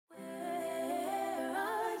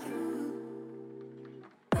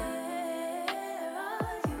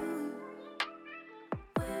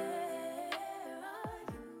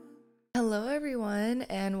Hello, everyone,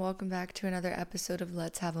 and welcome back to another episode of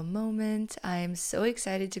Let's Have a Moment. I'm so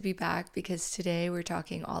excited to be back because today we're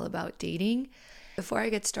talking all about dating. Before I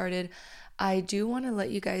get started, I do want to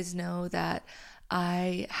let you guys know that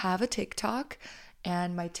I have a TikTok,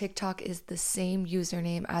 and my TikTok is the same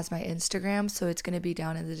username as my Instagram, so it's going to be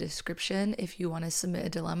down in the description. If you want to submit a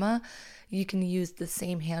dilemma, you can use the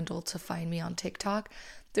same handle to find me on TikTok.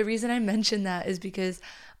 The reason I mention that is because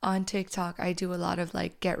on TikTok, I do a lot of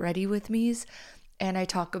like get ready with me's and I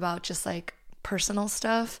talk about just like personal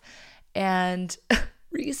stuff. And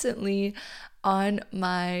recently on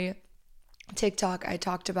my TikTok, I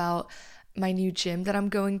talked about my new gym that I'm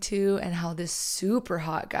going to and how this super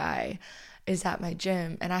hot guy is at my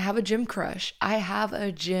gym. And I have a gym crush. I have a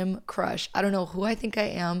gym crush. I don't know who I think I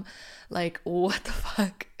am. Like, what the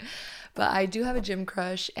fuck? But I do have a gym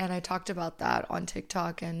crush, and I talked about that on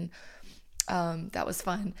TikTok, and that was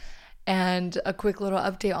fun. And a quick little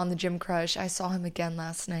update on the gym crush. I saw him again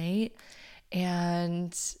last night,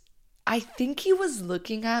 and I think he was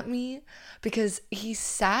looking at me because he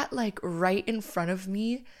sat like right in front of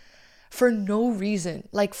me for no reason.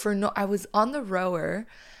 I was on the rower,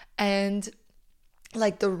 and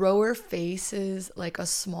like the rower faces like a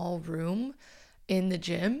small room in the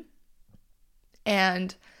gym,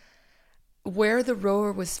 and where the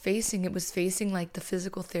rower was facing, it was facing like the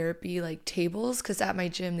physical therapy like tables, because at my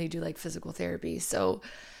gym they do like physical therapy. So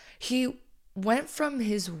he went from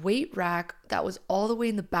his weight rack that was all the way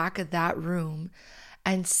in the back of that room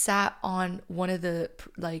and sat on one of the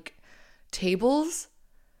like tables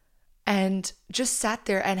and just sat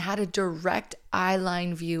there and had a direct eye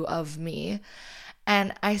line view of me.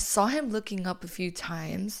 And I saw him looking up a few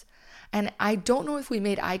times. And I don't know if we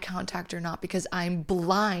made eye contact or not because I'm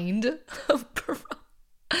blind.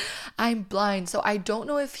 I'm blind. So I don't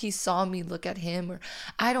know if he saw me look at him or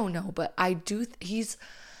I don't know. But I do.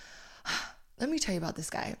 Let me tell you about this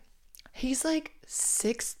guy. He's like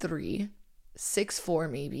 6'3",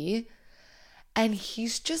 6'4" maybe. And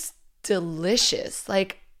he's just delicious.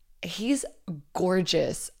 Like, he's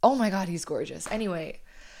gorgeous. Oh my God, he's gorgeous. Anyway,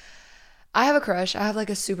 I have a crush. I have like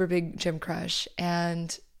a super big gym crush.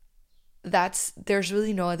 And there's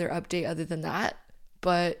really no other update other than that.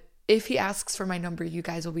 But if he asks for my number, you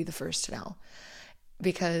guys will be the first to know,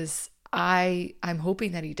 because I'm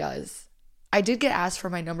hoping that he does. I did get asked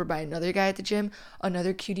for my number by another guy at the gym,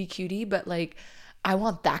 another cutie, but like I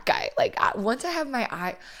want that guy. Like once I have my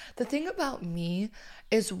eye, the thing about me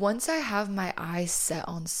is once I have my eyes set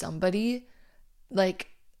on somebody,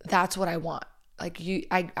 like that's what I want. Like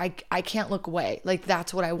I can't look away. Like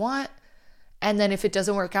that's what I want. And then if it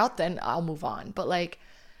doesn't work out, then I'll move on. But like,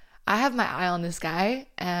 I have my eye on this guy.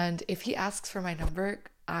 And if he asks for my number,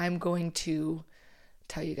 I'm going to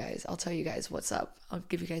tell you guys. I'll tell you guys what's up. I'll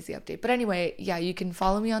give you guys the update. But anyway, yeah, you can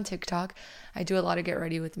follow me on TikTok. I do a lot of get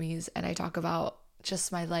ready with me's, and I talk about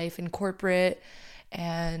just my life in corporate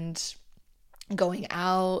and going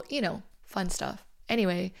out, fun stuff.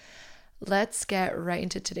 Anyway, let's get right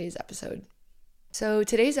into today's episode. So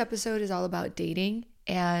today's episode is all about dating.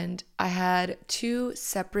 And I had two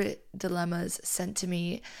separate dilemmas sent to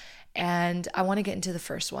me, and I want to get into the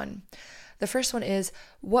first one. The first one is,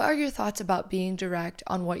 what are your thoughts about being direct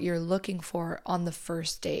on what you're looking for on the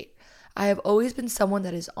first date? I have always been someone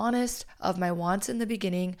that is honest of my wants in the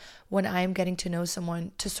beginning when I am getting to know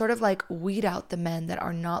someone, to sort of like weed out the men that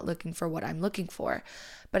are not looking for what I'm looking for.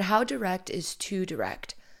 But how direct is too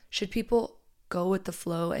direct? Should people go with the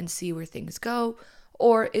flow and see where things go?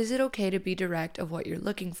 Or is it okay to be direct of what you're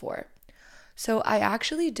looking for? So I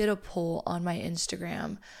actually did a poll on my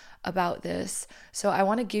Instagram about this. So I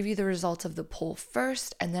want to give you the results of the poll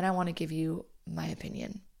first, and then I want to give you my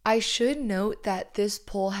opinion. I should note that this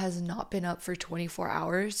poll has not been up for 24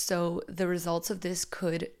 hours, so the results of this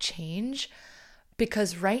could change,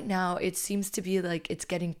 because right now it seems to be like it's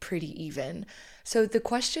getting pretty even. So the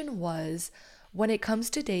question was, when it comes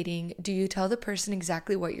to dating, do you tell the person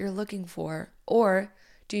exactly what you're looking for, or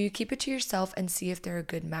do you keep it to yourself and see if they're a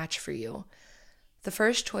good match for you? The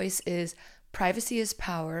first choice is privacy is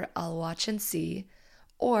power, I'll watch and see,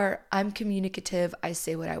 or I'm communicative, I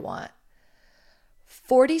say what I want.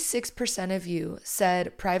 46% of you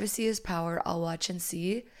said privacy is power, I'll watch and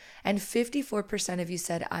see, and 54% of you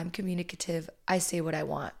said I'm communicative, I say what I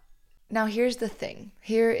want. Now here's the thing.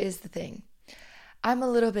 I'm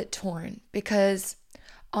a little bit torn because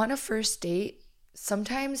on a first date,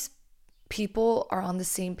 sometimes people are on the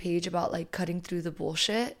same page about like cutting through the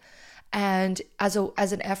bullshit, and as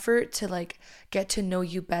an effort to like get to know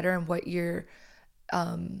you better and what your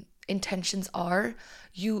intentions are,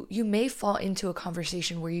 you may fall into a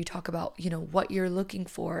conversation where you talk about what you're looking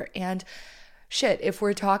for, and shit, if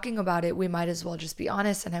we're talking about it, we might as well just be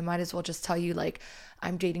honest, and I might as well just tell you like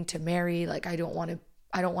I'm dating to marry, like I don't want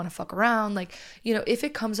to fuck around. Like, if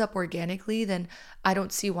it comes up organically, then I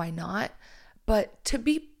don't see why not. But to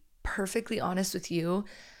be perfectly honest with you,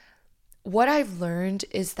 what I've learned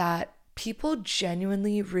is that people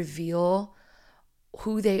genuinely reveal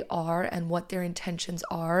who they are and what their intentions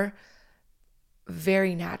are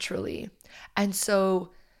very naturally. And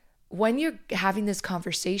so when you're having this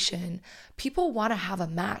conversation, people want to have a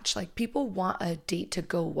match. Like, people want a date to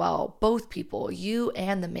go well. Both people, you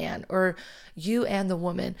and the man, or you and the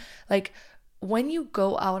woman. Like, when you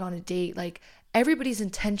go out on a date, like, everybody's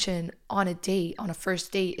intention on a date, on a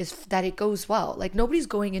first date, is that it goes well. Like, nobody's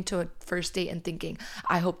going into a first date and thinking,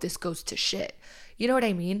 I hope this goes to shit. You know what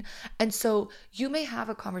I mean? And so you may have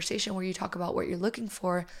a conversation where you talk about what you're looking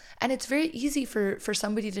for, and it's very easy for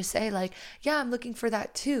somebody to say like, yeah, I'm looking for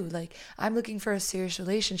that too. Like, I'm looking for a serious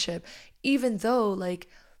relationship, even though like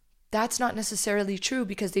that's not necessarily true,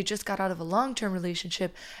 because they just got out of a long-term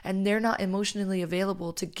relationship and they're not emotionally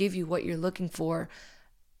available to give you what you're looking for.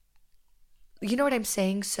 You know what I'm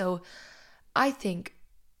saying? So I think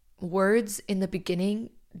words in the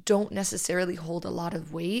beginning don't necessarily hold a lot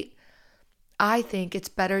of weight. I think it's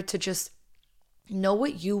better to just know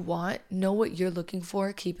what you want, know what you're looking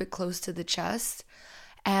for, keep it close to the chest,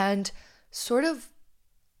 and sort of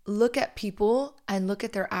look at people and look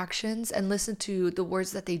at their actions and listen to the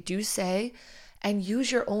words that they do say, and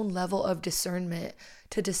use your own level of discernment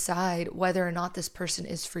to decide whether or not this person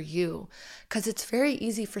is for you. Because it's very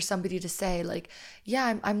easy for somebody to say like,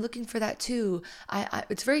 yeah, I'm looking for that too.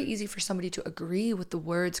 It's very easy for somebody to agree with the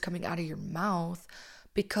words coming out of your mouth,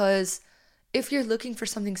 because if you're looking for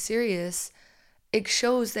something serious, it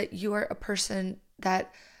shows that you are a person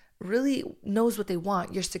that really knows what they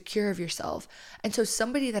want. You're secure of yourself. And so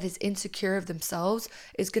somebody that is insecure of themselves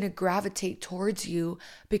is going to gravitate towards you,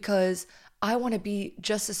 because I want to be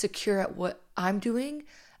just as secure at what I'm doing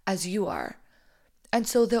as you are. And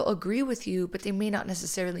so they'll agree with you, but they may not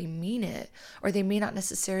necessarily mean it, or they may not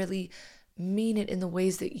necessarily mean it in the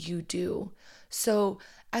ways that you do. So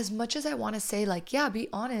as much as I want to say like, yeah, be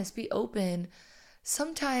honest, be open,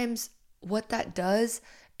 sometimes what that does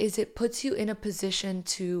is it puts you in a position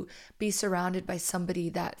to be surrounded by somebody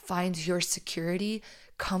that finds your security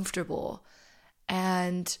comfortable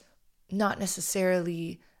and not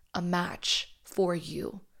necessarily a match for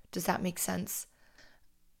you. Does that make sense?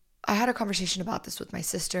 I had a conversation about this with my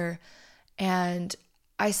sister, and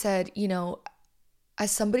I said,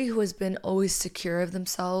 as somebody who has been always secure of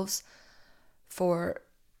themselves for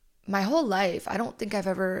my whole life, I don't think I've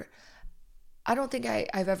ever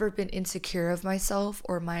been insecure of myself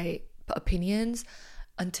or my opinions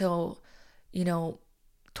until,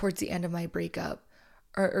 towards the end of my breakup,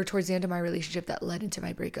 or towards the end of my relationship that led into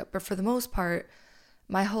my breakup. But for the most part,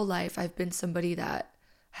 my whole life, I've been somebody that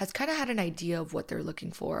has kind of had an idea of what they're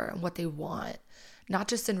looking for and what they want, not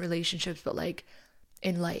just in relationships, but like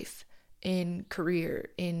in life, in career,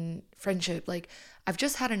 in friendship. Like, I've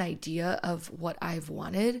just had an idea of what I've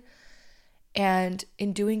wanted. And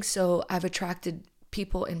in doing so, I've attracted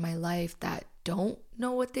people in my life that don't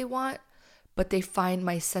know what they want, but they find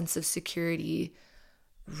my sense of security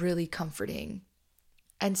really comforting.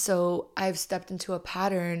 And so I've stepped into a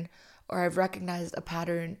pattern, or I've recognized a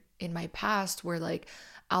pattern in my past where like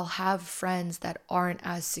I'll have friends that aren't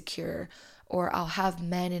as secure, or I'll have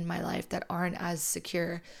men in my life that aren't as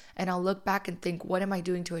secure. And I'll look back and think, what am I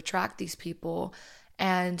doing to attract these people?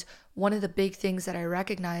 And one of the big things that I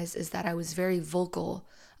recognized is that I was very vocal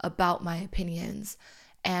about my opinions.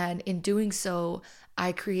 And in doing so,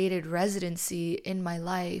 I created residency in my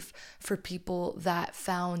life for people that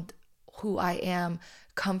found who I am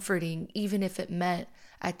comforting, even if it meant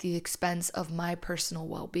at the expense of my personal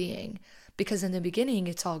well-being. Because in the beginning,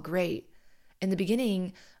 it's all great. In the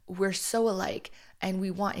beginning, we're so alike and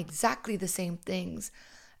we want exactly the same things.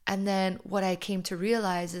 And then what I came to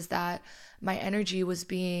realize is that my energy was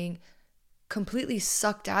being completely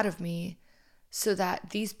sucked out of me so that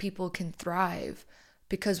these people can thrive.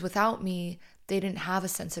 Because without me, they didn't have a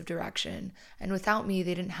sense of direction. And without me,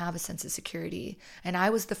 they didn't have a sense of security. And I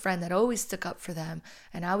was the friend that always stuck up for them.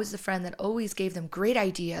 And I was the friend that always gave them great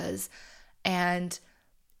ideas. And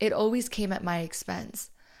it always came at my expense.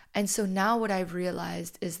 And so now what I've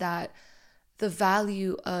realized is that the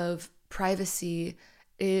value of privacy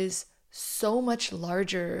is so much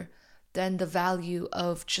larger than the value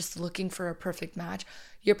of just looking for a perfect match.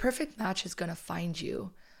 Your perfect match is going to find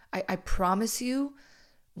you. I promise you,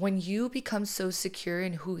 when you become so secure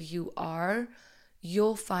in who you are,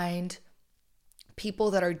 you'll find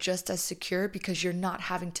people that are just as secure, because you're not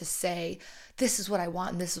having to say, this is what I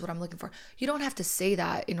want and this is what I'm looking for. You don't have to say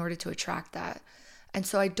that in order to attract that. And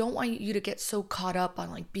so I don't want you to get so caught up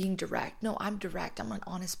on like being direct. No, I'm direct. I'm an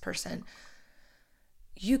honest person.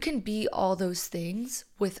 You can be all those things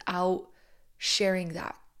without sharing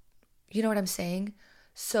that. You know what I'm saying?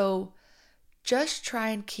 So just try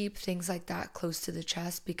and keep things like that close to the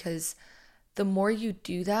chest, because the more you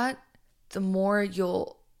do that, the more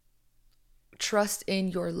you'll trust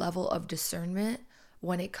in your level of discernment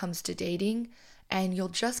when it comes to dating, and you'll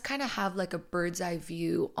just kind of have like a bird's eye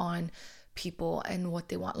view on people and what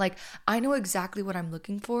they want. Like, I know exactly what I'm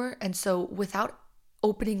looking for, and so without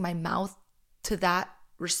opening my mouth to that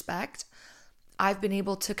respect, I've been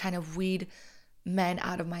able to kind of weed men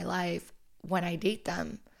out of my life when I date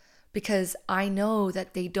them, because I know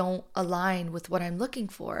that they don't align with what I'm looking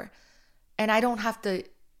for, and I don't have to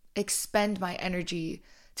expend my energy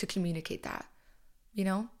to communicate that, you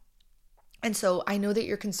know? And so I know that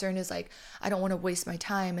your concern is like, I don't want to waste my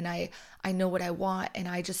time, and I know what I want, and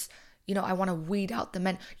I just, I want to weed out the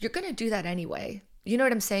men. You're going to do that anyway. You know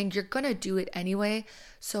what I'm saying? You're going to do it anyway.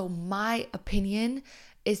 So my opinion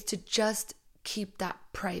is to just keep that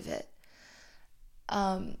private.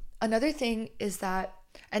 Another thing is that,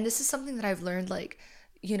 and this is something that I've learned, like,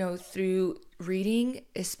 through reading,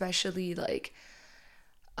 especially like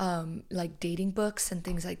dating books and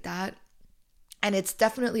things like that. And it's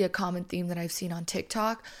definitely a common theme that I've seen on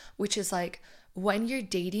TikTok, which is like, when you're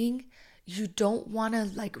dating, you don't want to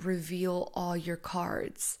like reveal all your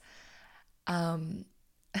cards.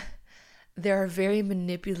 There are very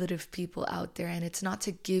manipulative people out there, and it's not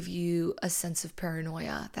to give you a sense of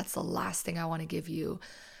paranoia. That's the last thing I want to give you.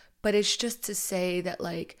 But it's just to say that,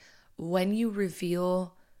 like, when you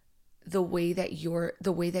reveal the way that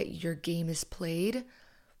your game is played,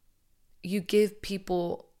 you give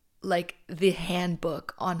people like the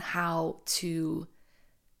handbook on how to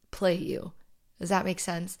play you. Does that make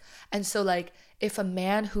sense? And so like, if a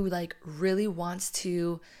man who like really wants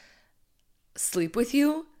to sleep with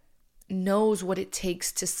you knows what it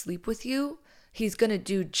takes to sleep with you, he's going to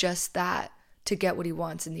do just that to get what he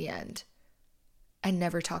wants in the end and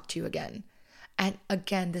never talk to you again. And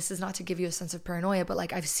again, this is not to give you a sense of paranoia, but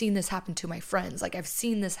like, I've seen this happen to my friends. Like, I've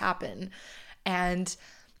seen this happen, and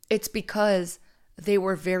it's because they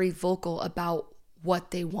were very vocal about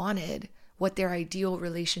what they wanted, what their ideal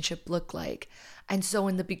relationship looked like. And so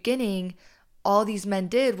in the beginning, all these men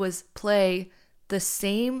did was play the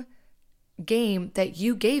same game that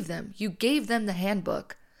you gave them. You gave them the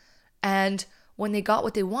handbook. And when they got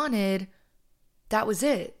what they wanted, that was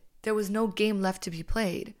it. There was no game left to be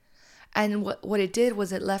played. And what it did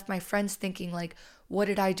was it left my friends thinking like, what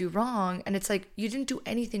did I do wrong? And it's like, you didn't do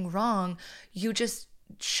anything wrong. You just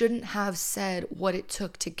shouldn't have said what it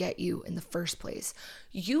took to get you in the first place.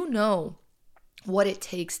 You know what it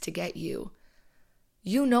takes to get you.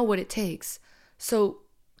 You know what it takes. So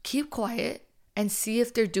keep quiet and see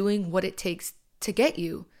if they're doing what it takes to get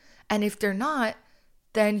you. And if they're not,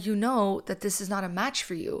 then you know that this is not a match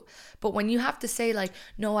for you. But when you have to say like,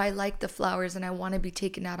 no, I like the flowers and I want to be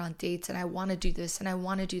taken out on dates and I want to do this and I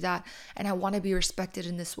want to do that and I want to be respected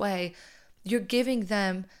in this way, you're giving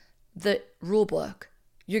them the rule book.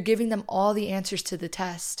 You're giving them all the answers to the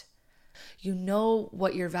test. You know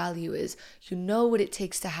what your value is. You know what it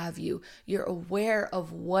takes to have you. You're aware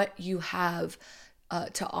of what you have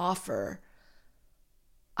to offer.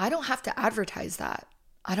 I don't have to advertise that.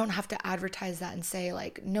 I don't have to advertise that and say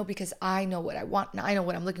like, no, because I know what I want and I know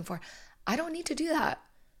what I'm looking for. I don't need to do that.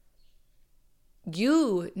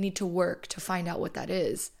 You need to work to find out what that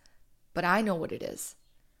is, but I know what it is.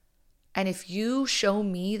 And if you show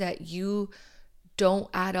me that you don't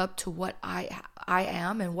add up to what I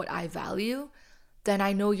am and what I value, then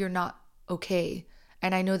I know you're not okay.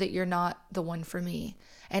 And I know that you're not the one for me.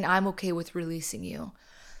 And I'm okay with releasing you.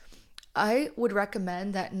 I would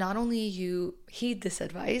recommend that not only you heed this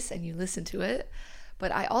advice and you listen to it,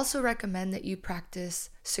 but I also recommend that you practice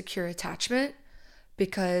secure attachment,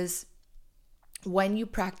 because when you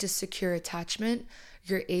practice secure attachment,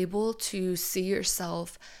 you're able to see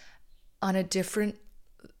yourself on a different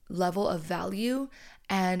level of value.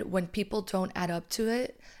 And when people don't add up to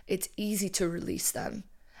it, it's easy to release them.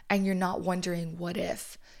 And you're not wondering what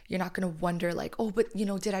if. You're not going to wonder like, oh, but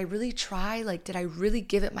did I really try? Like, did I really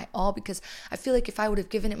give it my all? Because I feel like if I would have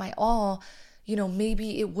given it my all,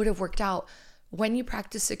 maybe it would have worked out. When you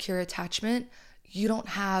practice secure attachment, you don't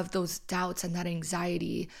have those doubts and that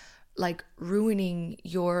anxiety like ruining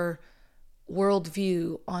your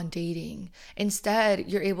worldview on dating.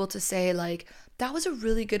 Instead, you're able to say like, that was a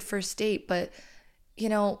really good first date, but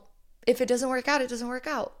if it doesn't work out, it doesn't work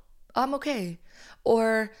out. I'm okay.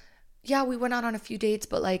 Or yeah, we went out on a few dates,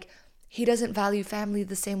 but like he doesn't value family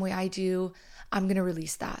the same way I do. I'm going to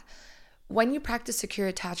release that. When you practice secure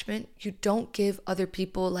attachment, you don't give other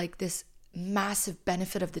people like this massive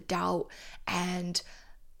benefit of the doubt, and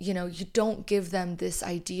you don't give them this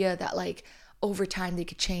idea that like over time they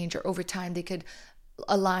could change, or over time they could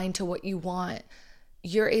align to what you want.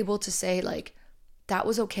 You're able to say like, that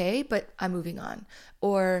was okay, but I'm moving on.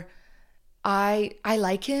 Or I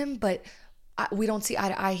like him, but we don't see eye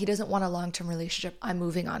to eye. He doesn't want a long-term relationship. I'm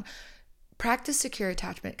moving on. Practice secure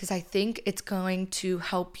attachment, because I think it's going to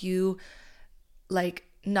help you like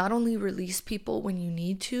not only release people when you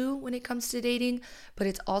need to when it comes to dating, but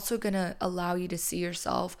it's also going to allow you to see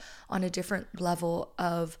yourself on a different level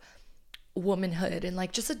of womanhood, and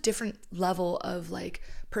like just a different level of like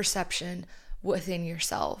perception within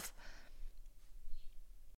yourself.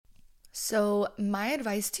 So my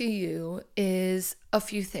advice to you is a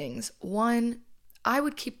few things. One, I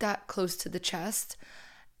would keep that close to the chest,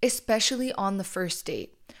 especially on the first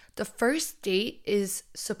date. The first date is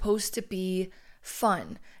supposed to be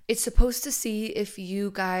fun. It's supposed to see if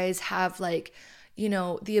you guys have like,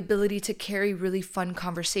 the ability to carry really fun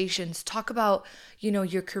conversations, talk about,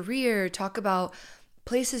 your career, talk about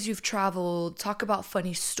places you've traveled, talk about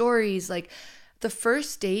funny stories. Like the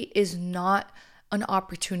first date is not an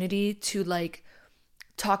opportunity to like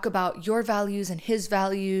talk about your values and his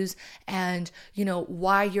values, and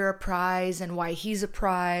why you're a prize and why he's a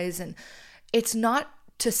prize. And it's not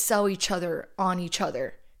to sell each other on each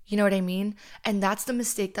other. You know what I mean? And that's the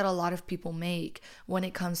mistake that a lot of people make when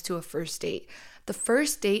it comes to a first date. The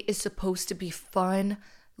first date is supposed to be fun,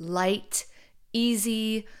 light,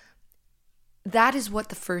 easy. That is what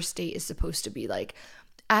the first date is supposed to be like.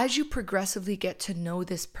 As you progressively get to know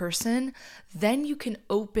this person, then you can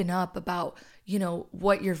open up about,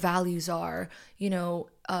 what your values are. You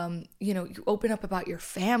open up about your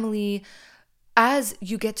family as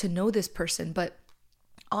you get to know this person. But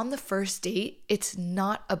on the first date, it's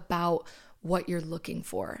not about what you're looking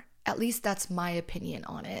for. At least that's my opinion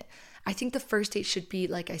on it. I think the first date should be,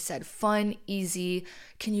 like I said, fun, easy.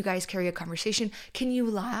 Can you guys carry a conversation? Can you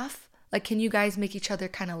laugh? Like, can you guys make each other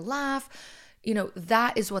kind of laugh?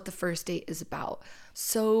 That is what the first date is about.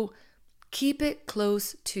 So keep it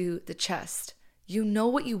close to the chest. You know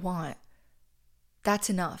what you want. That's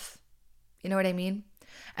enough. You know what I mean?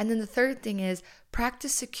 And then the third thing is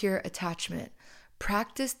practice secure attachment.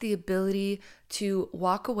 Practice the ability to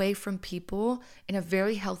walk away from people in a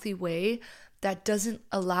very healthy way that doesn't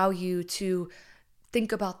allow you to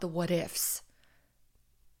think about the what ifs.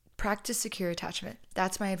 Practice secure attachment.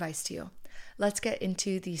 That's my advice to you. Let's get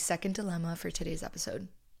into the second dilemma for today's episode.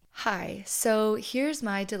 Hi, so here's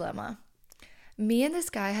my dilemma. Me and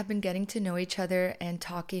this guy have been getting to know each other and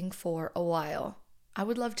talking for a while. I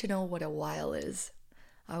would love to know what a while is.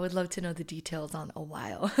 I would love to know the details on a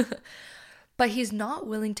while. But he's not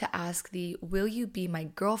willing to ask the "will you be my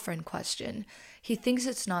girlfriend" question. He thinks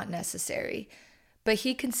it's not necessary. But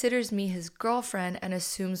he considers me his girlfriend and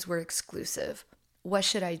assumes we're exclusive. What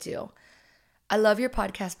should I do? I love your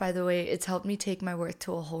podcast, by the way. It's helped me take my worth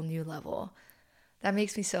to a whole new level. That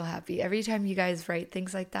makes me so happy. Every time you guys write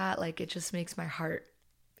things like that, like it just makes my heart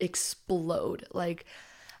explode. Like,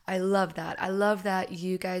 I love that. I love that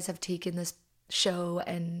you guys have taken this show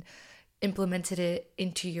and implemented it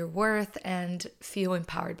into your worth and feel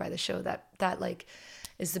empowered by the show. That like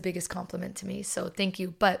is the biggest compliment to me. So thank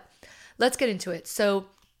you. But let's get into it. So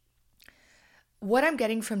what I'm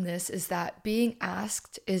getting from this is that being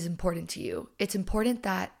asked is important to you. It's important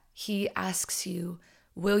that he asks you,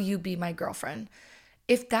 "will you be my girlfriend?"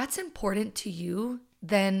 If that's important to you,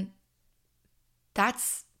 then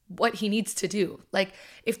that's what he needs to do. Like,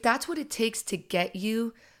 if that's what it takes to get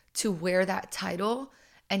you to wear that title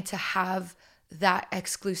and to have that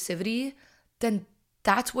exclusivity, then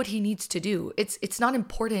that's what he needs to do. It's not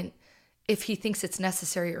important if he thinks it's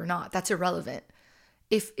necessary or not. That's irrelevant.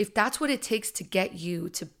 If that's what it takes to get you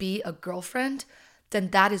to be a girlfriend, then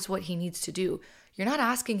that is what he needs to do. You're not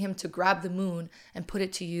asking him to grab the moon and put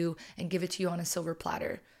it to you and give it to you on a silver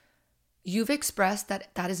platter. You've expressed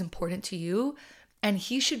that that is important to you, and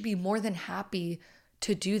he should be more than happy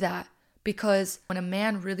to do that, because when a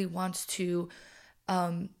man really wants to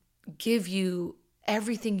give you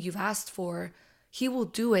everything you've asked for, he will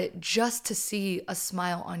do it just to see a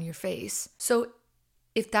smile on your face. So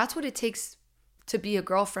if that's what it takes to be a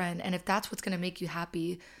girlfriend, and if that's what's going to make you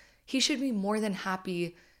happy, he should be more than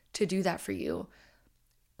happy to do that for you,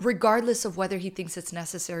 regardless of whether he thinks it's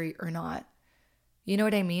necessary or not. You know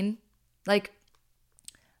what I mean? Like,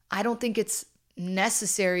 I don't think it's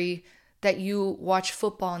necessary that you watch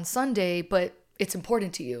football on Sunday, but it's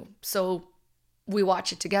important to you. So we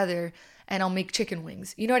watch it together and I'll make chicken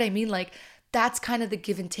wings. You know what I mean? Like that's kind of the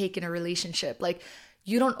give and take in a relationship. Like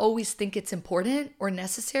you don't always think it's important or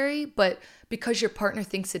necessary, but because your partner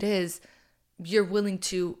thinks it is, you're willing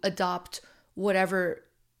to adopt whatever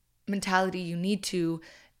mentality you need to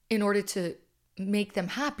in order to make them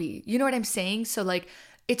happy. You know what I'm saying? So like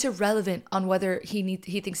it's irrelevant on whether he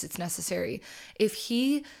thinks it's necessary. If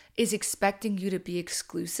he is expecting you to be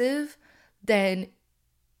exclusive, then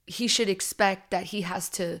he should expect that he has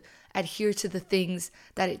to adhere to the things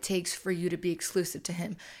that it takes for you to be exclusive to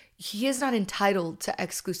him. He is not entitled to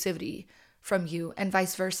exclusivity from you and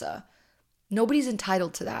vice versa. Nobody's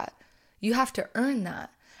entitled to that. You have to earn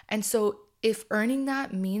that. And so if earning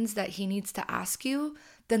that means that he needs to ask you,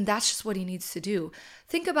 then that's just what he needs to do.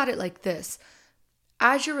 Think about it like this.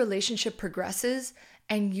 As your relationship progresses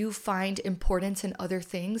and you find importance in other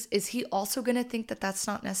things, is he also going to think that that's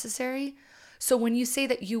not necessary? So when you say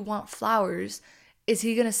that you want flowers, is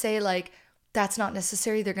he going to say like, that's not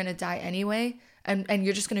necessary, they're going to die anyway? And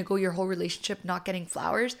you're just going to go your whole relationship not getting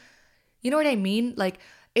flowers? You know what I mean? Like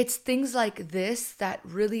it's things like this that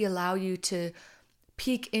really allow you to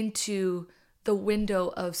peek into the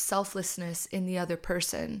window of selflessness in the other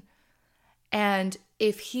person. And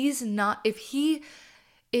if he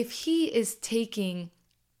is taking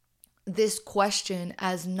this question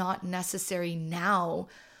as not necessary now,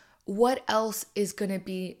 what else is going to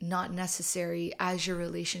be not necessary as your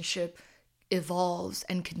relationship evolves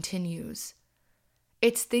and continues?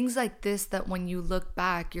 It's things like this that when you look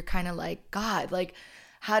back, you're kind of like, God, like,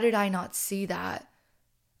 how did I not see that?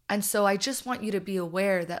 And so I just want you to be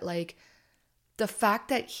aware that like the fact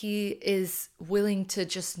that he is willing to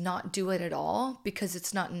just not do it at all because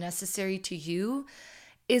it's not necessary to you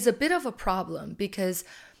is a bit of a problem, because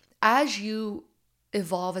as you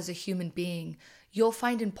evolve as a human being, you'll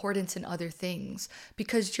find importance in other things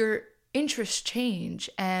because your interests change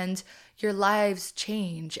and your lives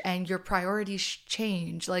change and your priorities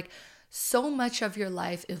change. Like so much of your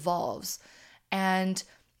life evolves. And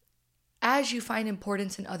as you find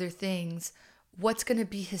importance in other things, what's going to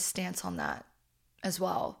be his stance on that as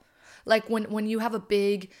well? Like when you have a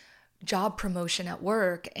big job promotion at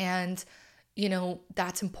work and you know,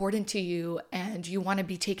 that's important to you and you want to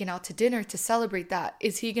be taken out to dinner to celebrate that,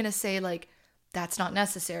 is he going to say like, that's not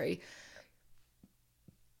necessary?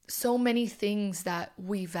 So many things that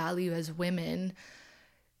we value as women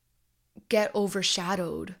get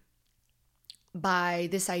overshadowed by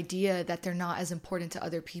this idea that they're not as important to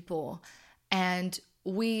other people. And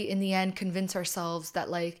we, in the end, convince ourselves that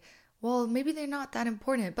like, well, maybe they're not that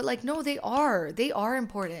important. But like, no, they are. They are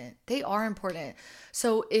important. They are important.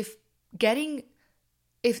 So if getting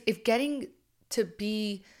to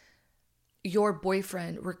be your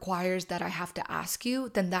boyfriend requires that I have to ask you,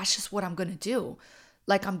 then that's just what I'm going to do.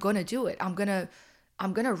 Like, I'm going to do it. I'm going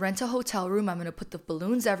to rent a hotel room. I'm going to put the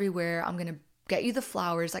balloons everywhere. I'm going to get you the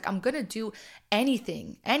flowers. Like, I'm going to do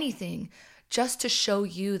anything just to show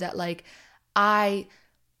you that like, I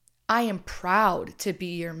am proud to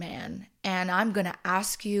be your man, and I'm going to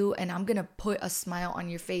ask you and I'm going to put a smile on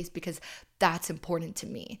your face because that's important to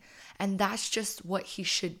me. And that's just what he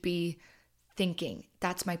should be thinking.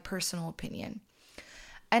 That's my personal opinion.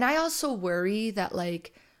 And I also worry that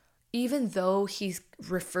like, even though he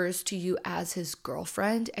refers to you as his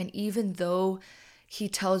girlfriend, and even though he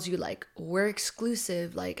tells you like, we're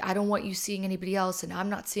exclusive, like I don't want you seeing anybody else and I'm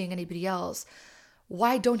not seeing anybody else,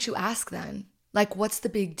 why don't you ask then? Like, what's the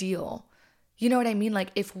big deal? You know what I mean?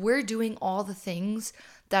 Like, if we're doing all the things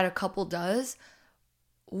that a couple does,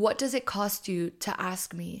 what does it cost you to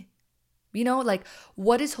ask me? You know, like,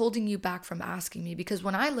 what is holding you back from asking me? Because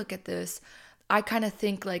when I look at this, I kind of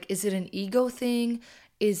think like, is it an ego thing?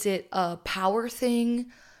 Is it a power thing?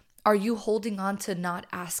 Are you holding on to not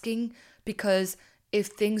asking because if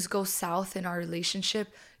things go south in our relationship,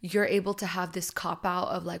 you're able to have this cop out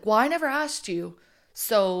of like, well, I never asked you,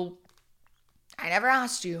 so I never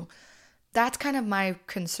asked you. That's kind of my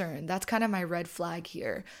concern. That's kind of my red flag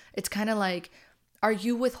here. It's kind of like, are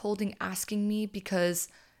you withholding asking me because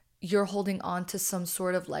you're holding on to some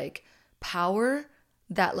sort of like power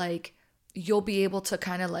that like you'll be able to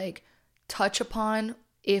kind of like touch upon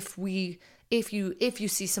if you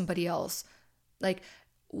see somebody else? Like,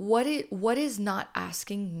 what is not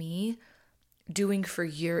asking me doing for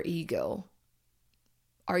your ego?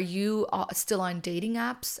 Are you still on dating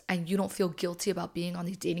apps and you don't feel guilty about being on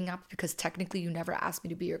these dating apps because technically you never asked me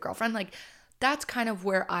to be your girlfriend? Like, that's kind of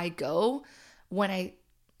where I go when I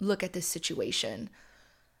look at this situation.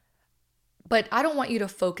 But I don't want you to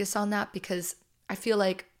focus on that because I feel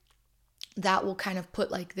like that will kind of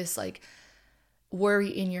put like this like worry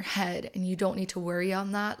in your head, and you don't need to worry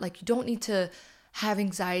on that. Like, you don't need to have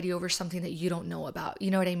anxiety over something that you don't know about.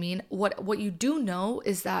 You know what I mean? What you do know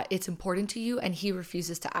is that it's important to you and he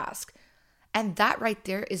refuses to ask. And that right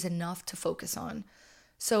there is enough to focus on.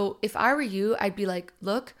 So if I were you, I'd be like,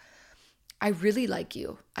 look, I really like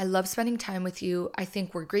you. I love spending time with you. I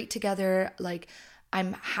think we're great together. Like,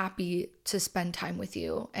 I'm happy to spend time with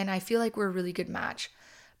you. And I feel like we're a really good match.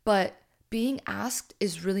 But being asked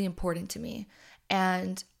is really important to me.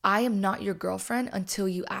 And I am not your girlfriend until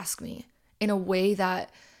you ask me in a way that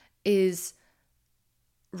is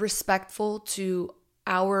respectful to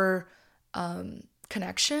our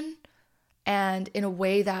connection, and in a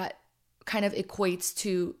way that kind of equates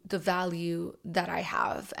to the value that I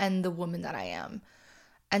have and the woman that I am.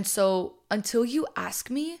 And so until you ask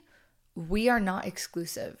me, we are not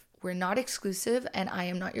exclusive. We're not exclusive, and I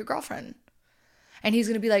am not your girlfriend. And he's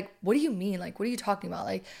going to be like, what do you mean? Like, what are you talking about?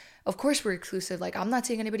 Like, of course we're exclusive. Like, I'm not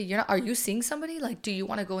seeing anybody. You're not. Are you seeing somebody? Like, do you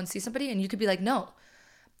want to go and see somebody? And you could be like, no,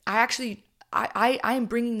 I am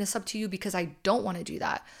bringing this up to you because I don't want to do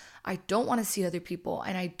that. I don't want to see other people,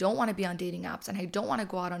 and I don't want to be on dating apps, and I don't want to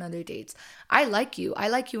go out on other dates. I like you. I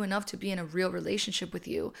like you enough to be in a real relationship with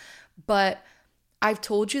you. But I've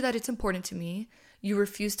told you that it's important to me. You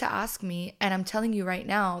refuse to ask me, and I'm telling you right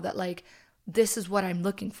now that, like, this is what I'm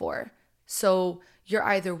looking for. So you're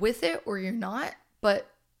either with it or you're not,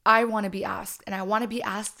 but I want to be asked, and I want to be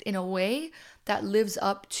asked in a way that lives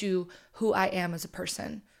up to who I am as a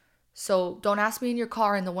person. So don't ask me in your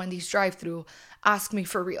car in the Wendy's drive-thru. Ask me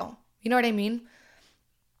for real. You know what I mean?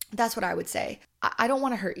 That's what I would say. I don't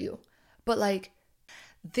want to hurt you, but like,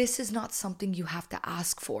 this is not something you have to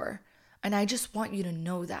ask for. And I just want you to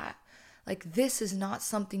know that. Like, this is not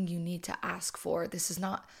something you need to ask for. This is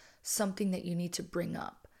not something that you need to bring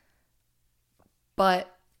up.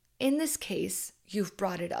 But in this case, you've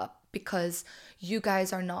brought it up because you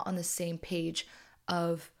guys are not on the same page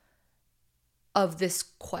of this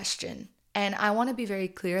question. And I want to be very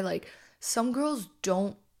clear, like, some girls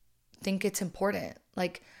don't think it's important.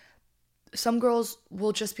 Like, some girls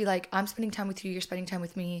will just be like, I'm spending time with you, you're spending time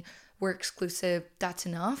with me, we're exclusive, that's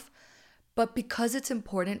enough. But because it's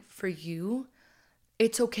important for you,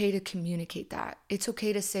 it's okay to communicate that. It's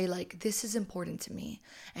okay to say, like, this is important to me,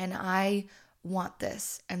 and I want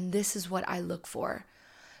this, and this is what I look for.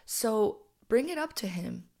 So bring it up to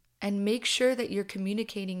him and make sure that you're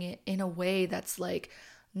communicating it in a way that's like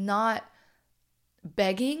not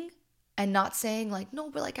begging and not saying like,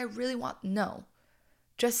 no, but like, I really want, no.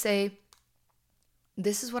 Just say,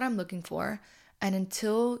 this is what I'm looking for. And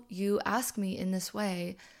until you ask me in this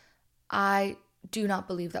way, I do not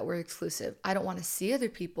believe that we're exclusive. I don't want to see other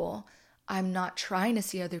people. I'm not trying to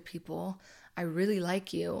see other people. I really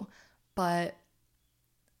like you, but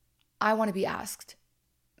I want to be asked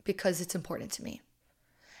because it's important to me.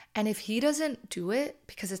 And if he doesn't do it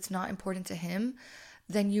because it's not important to him,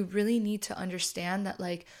 then you really need to understand that,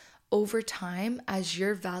 like, over time, as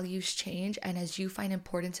your values change and as you find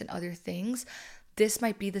importance in other things, this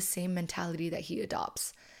might be the same mentality that he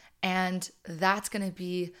adopts. And that's going to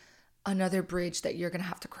be another bridge that you're going to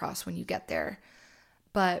have to cross when you get there.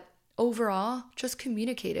 But overall, just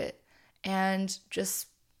communicate it and just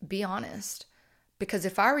be honest. Because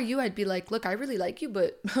if I were you, I'd be like, look, I really like you,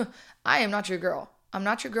 but I am not your girl. I'm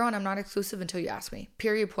not your girl, and I'm not exclusive until you ask me.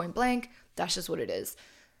 Period, point blank. That's just what it is.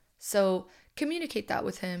 So communicate that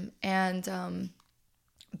with him, and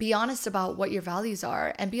be honest about what your values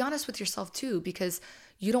are, and be honest with yourself too, because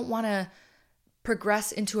you don't want to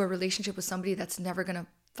progress into a relationship with somebody that's never going to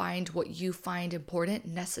find what you find important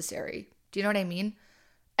necessary. Do you know what I mean?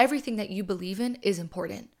 Everything that you believe in is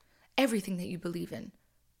important. Everything that you believe in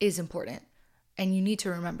is important. And you need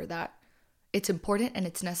to remember that. It's important and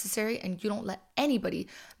it's necessary, and you don't let anybody,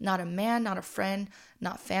 not a man, not a friend,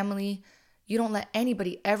 not family, you don't let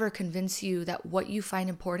anybody ever convince you that what you find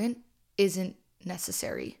important isn't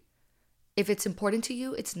necessary. If it's important to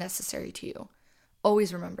you, it's necessary to you.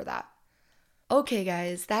 Always remember that. Okay,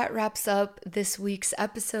 guys, that wraps up this week's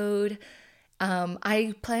episode.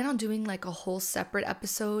 I plan on doing like a whole separate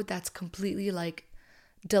episode that's completely like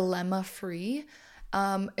dilemma free,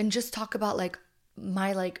 and just talk about like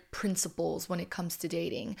my like principles when it comes to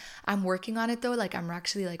dating. I'm working on it though. Like, I'm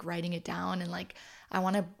actually like writing it down, and like I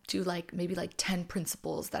want to do like maybe like 10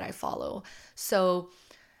 principles that I follow. So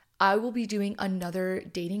I will be doing another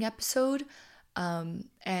dating episode, and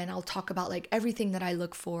I'll talk about like everything that I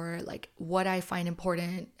look for, like what I find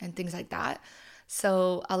important and things like that.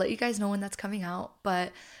 So I'll let you guys know when that's coming out.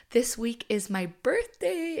 But this week is my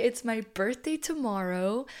birthday. It's my birthday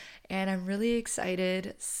tomorrow, and I'm really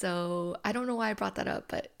excited. So I don't know why I brought that up,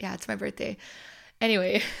 but yeah, it's my birthday.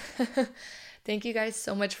 Anyway, Thank you guys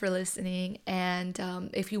so much for listening. And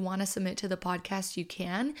if you want to submit to the podcast, you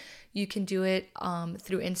can. You can do it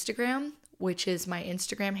through Instagram, which is my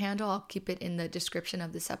Instagram handle. I'll keep it in the description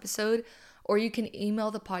of this episode. Or you can email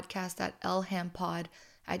the podcast at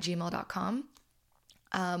lhampod@gmail.com.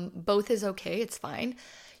 Both is okay. It's fine.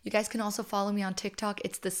 You guys can also follow me on TikTok.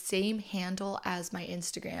 It's the same handle as my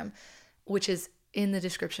Instagram, which is in the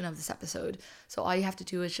description of this episode. So all you have to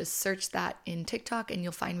do is just search that in TikTok and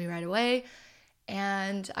you'll find me right away.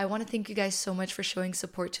 And I want to thank you guys so much for showing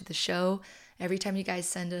support to the show. Every time you guys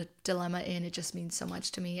send a dilemma in, it just means so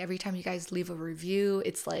much to me. Every time you guys leave a review,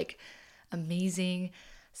 it's like amazing.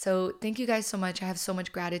 So thank you guys so much. I have so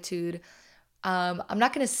much gratitude. I'm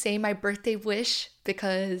not going to say my birthday wish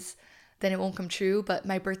because then it won't come true, but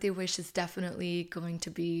my birthday wish is definitely going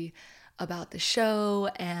to be about the show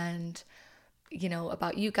and, you know,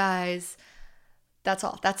 about you guys. That's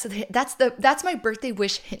all. That's my birthday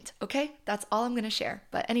wish hint, okay? That's all I'm going to share.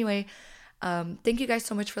 But anyway, thank you guys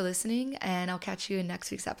so much for listening, and I'll catch you in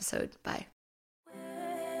next week's episode. Bye.